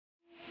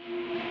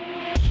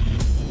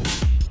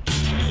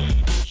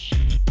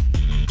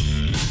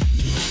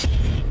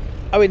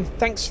Owen,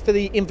 thanks for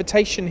the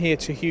invitation here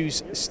to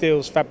Hughes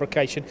Steel's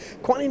Fabrication.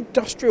 Quite an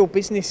industrial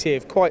business here,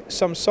 of quite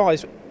some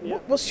size.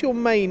 What's your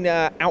main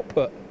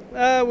output?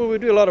 Well, we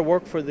do a lot of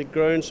work for the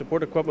ground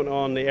support equipment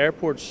on the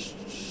airports,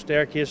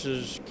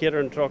 staircases,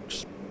 catering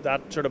trucks,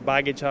 that sort of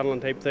baggage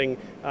handling type thing,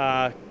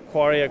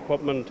 quarry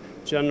equipment,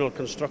 general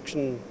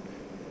construction,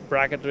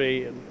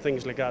 bracketry and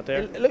things like that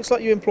there. It looks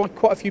like you employ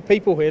quite a few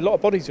people here, a lot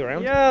of bodies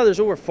around. Yeah, there's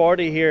over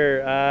 40 here,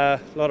 a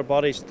lot of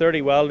bodies,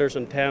 30 welders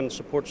and 10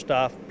 support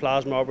staff,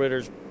 plasma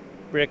operators,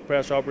 brake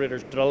press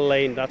operators, drill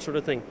line, that sort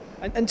of thing.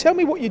 And tell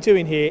me what you're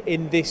doing here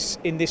in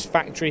this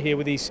factory here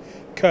with these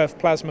Kerf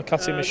plasma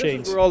cutting machines.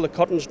 This is where all the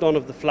cutting's done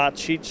of the flat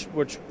sheets,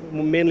 which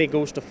mainly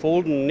goes to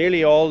folding.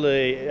 Nearly all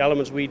the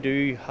elements we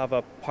do have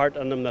a part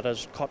in them that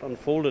is cut and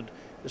folded.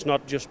 It's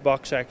not just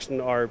box section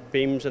or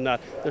beams and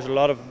that. There's a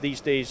lot of these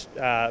days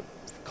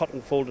cut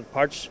and folded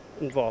parts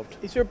involved.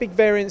 Is there a big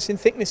variance in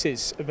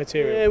thicknesses of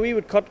material? Yeah, we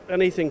would cut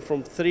anything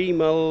from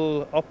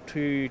 3mm up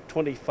to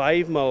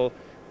 25mm.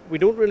 We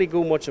don't really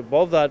go much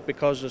above that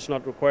because it's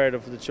not required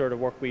of the sort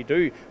of work we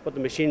do, but the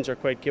machines are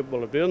quite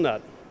capable of doing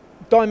that.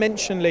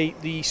 Dimensionally,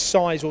 the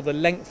size or the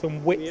length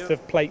and width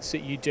of plates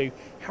that you do,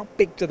 how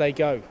big do they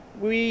go?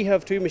 We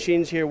have two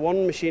machines here.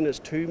 One machine is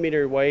 2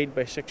 metre wide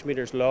by 6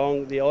 metres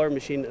long. The other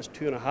machine is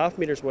 2.5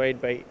 metres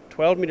wide by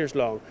 12 metres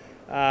long.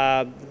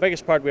 The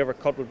biggest part we ever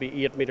cut would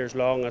be 8 metres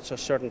long. That's a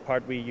certain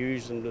part we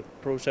use in the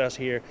process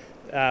here,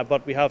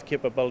 but we have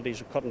capabilities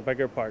of cutting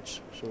bigger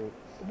parts. So.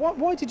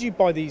 Why did you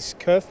buy these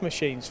Kerf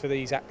machines for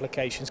these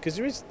applications? Because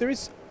there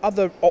is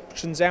other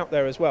options out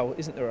there as well,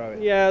 isn't there,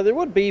 Owen? Yeah, there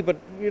would be, but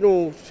you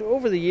know,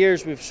 over the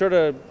years we've sort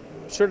of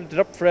did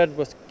up Fred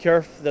with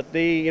Kerf that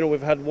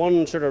we've had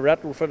one sort of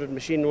retrofitted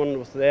machine, one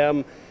with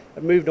them.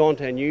 It moved on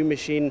to a new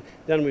machine.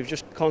 Then we've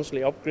just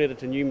constantly upgraded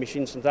to new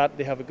machines, and that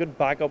they have a good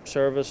backup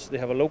service. They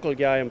have a local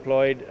guy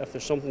employed. If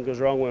there's something goes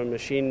wrong with a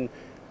machine,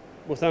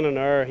 within an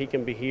hour he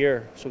can be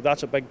here. So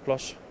that's a big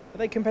plus. Are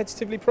they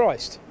competitively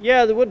priced?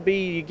 Yeah, they would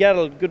be. You get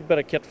a good bit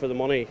of kit for the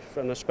money,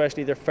 and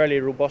especially they're fairly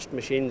robust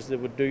machines that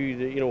would do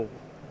the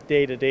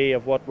day to day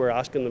of what we're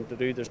asking them to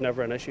do. There's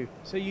never an issue.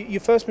 So your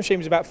first machine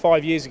was about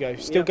 5 years ago.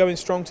 Still going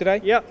strong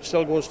today? Yeah,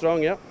 still going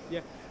strong. Yeah.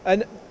 Yeah.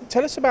 And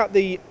tell us about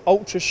the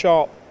ultra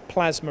sharp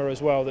plasma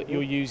as well that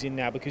you're using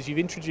now, because you've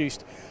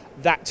introduced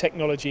that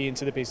technology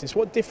into the business.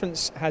 What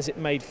difference has it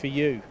made for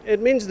you? It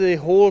means the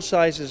hole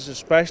sizes,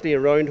 especially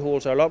round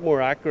holes, are a lot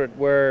more accurate,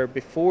 where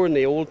before in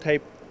the old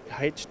type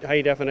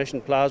high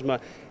definition plasma,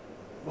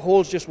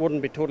 holes just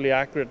wouldn't be totally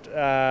accurate.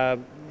 A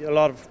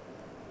lot of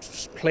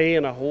play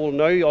in a hole.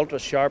 Now ultra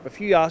sharp, if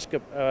you ask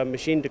a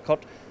machine to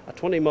cut a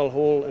 20mm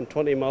hole in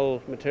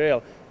 20mm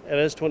material, it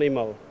is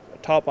 20mm,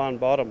 top and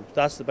bottom.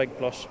 That's the big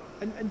plus.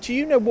 And do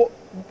you know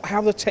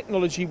how the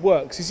technology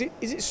works? Is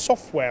it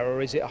software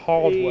or is it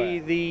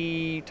hardware?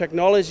 The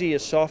technology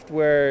is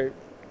software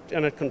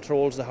and it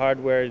controls the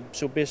hardware.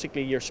 So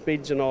basically your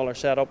speeds and all are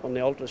set up on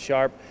the ultra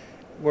sharp,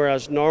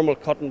 whereas normal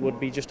cutting would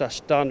be just a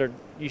standard.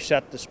 You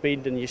set the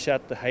speed and you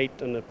set the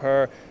height and the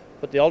power,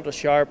 but the ultra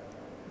sharp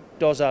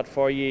does that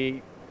for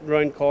you.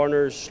 Round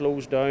corners,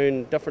 slows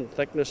down, different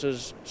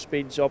thicknesses,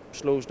 speeds up,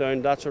 slows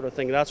down, that sort of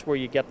thing. That's where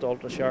you get the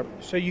ultra sharp.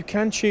 So you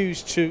can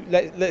choose to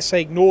let's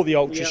say ignore the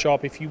ultra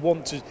sharp if you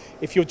want to,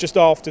 if you're just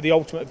after the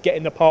ultimate of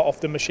getting the part off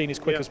the machine as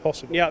quick as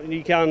possible. Yeah,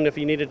 you can if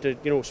you needed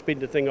to speed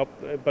the thing up,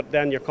 but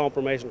then you're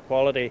compromising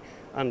quality,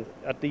 and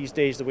at these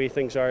days the way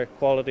things are,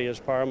 quality is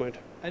paramount.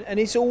 And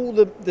is all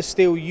the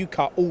steel you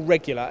cut all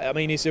regular? I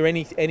mean, is there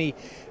any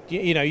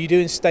you're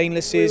doing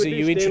stainlesses?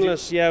 We would do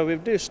stainless, yeah, we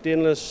would do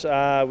stainless.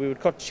 We would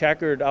cut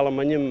checkered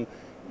aluminium,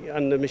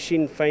 and the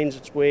machine finds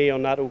its way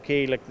on that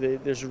okay. Like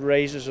there's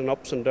rises and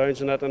ups and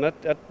downs in it, and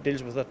that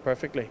deals with it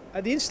perfectly.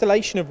 The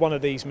installation of one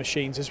of these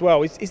machines as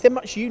well, is there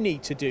much you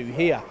need to do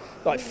here?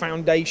 Like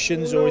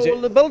foundations, or is it?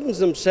 Well, the buildings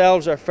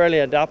themselves are fairly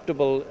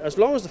adaptable. As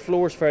long as the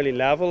floor is fairly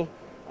level,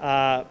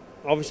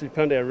 obviously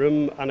plenty of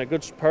room and a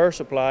good power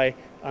supply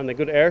and a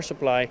good air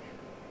supply.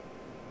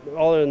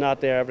 Other than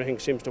that, everything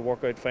seems to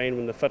work out fine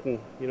when the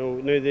fitting.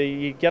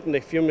 You getting the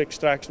fume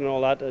extraction and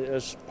all that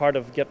is part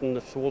of getting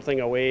the whole thing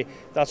away.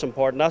 That's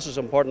important. That's as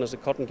important as the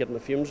cutting, getting the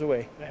fumes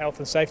away. The health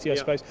and safety, I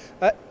suppose.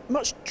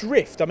 Much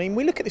drift. I mean,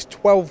 we look at this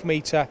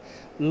 12-metre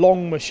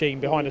long machine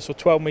behind us, or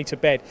 12-metre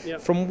bed,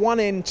 from one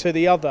end to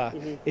the other.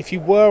 If you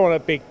were on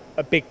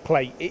a big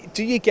plate,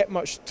 do you get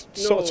much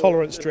sort of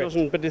tolerance drift? It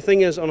doesn't. But the thing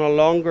is, on a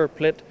longer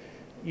plate,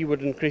 you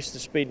would increase the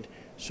speed.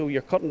 So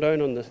you're cutting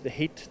down on the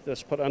heat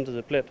that's put onto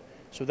the plate.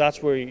 So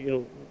that's where,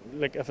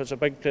 like if it's a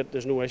big plate,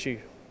 there's no issue.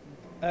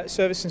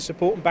 Service and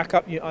support and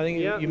backup, I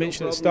think you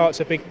mentioned at the start, it's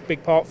a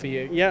big part for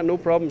you. Yeah, no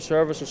problem.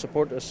 Service and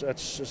support,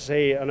 it's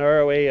say an hour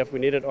away if we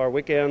need it, or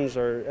weekends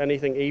or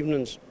anything,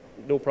 evenings,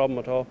 no problem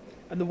at all.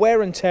 And the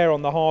wear and tear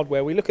on the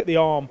hardware, we look at the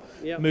arm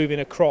moving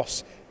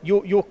across.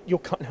 You're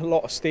cutting a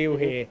lot of steel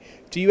here.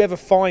 Do you ever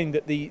find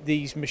that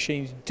these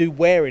machines do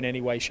wear in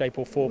any way, shape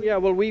or form? Yeah,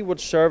 well, we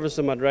would service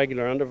them at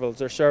regular intervals.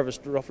 They're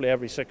serviced roughly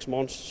every 6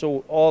 months.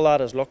 So all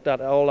that is looked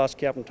at, all that's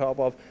kept on top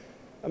of.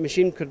 A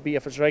machine could be,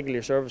 if it's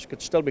regularly serviced, could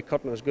still be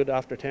cutting as good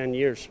after 10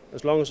 years,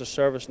 as long as it's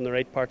serviced and the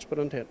right parts put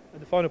into it.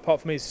 And the final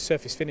part for me is the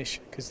surface finish,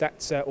 because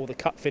that's, or the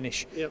cut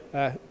finish,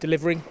 Yep.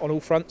 delivering on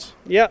all fronts.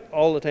 Yeah,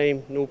 all the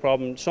time, no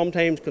problem.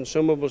 Sometimes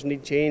consumables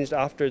need changed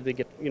after they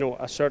get,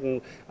 a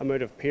certain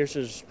amount of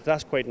pierces.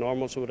 That's quite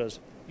normal, so it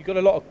is. You've got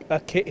a lot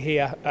of kit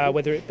here,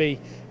 whether it be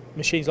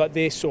machines like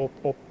this or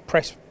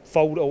press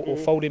fold or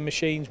folding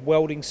machines,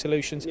 welding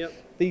solutions. Yep.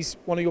 These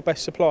one of your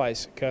best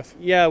suppliers, Kerf?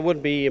 Yeah, it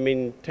would be. I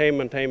mean, time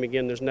and time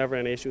again, there's never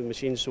an issue with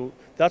machines, so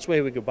that's why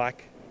we go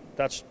back.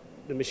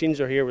 The machines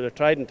are here, they're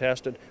tried and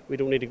tested. We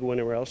don't need to go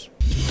anywhere else.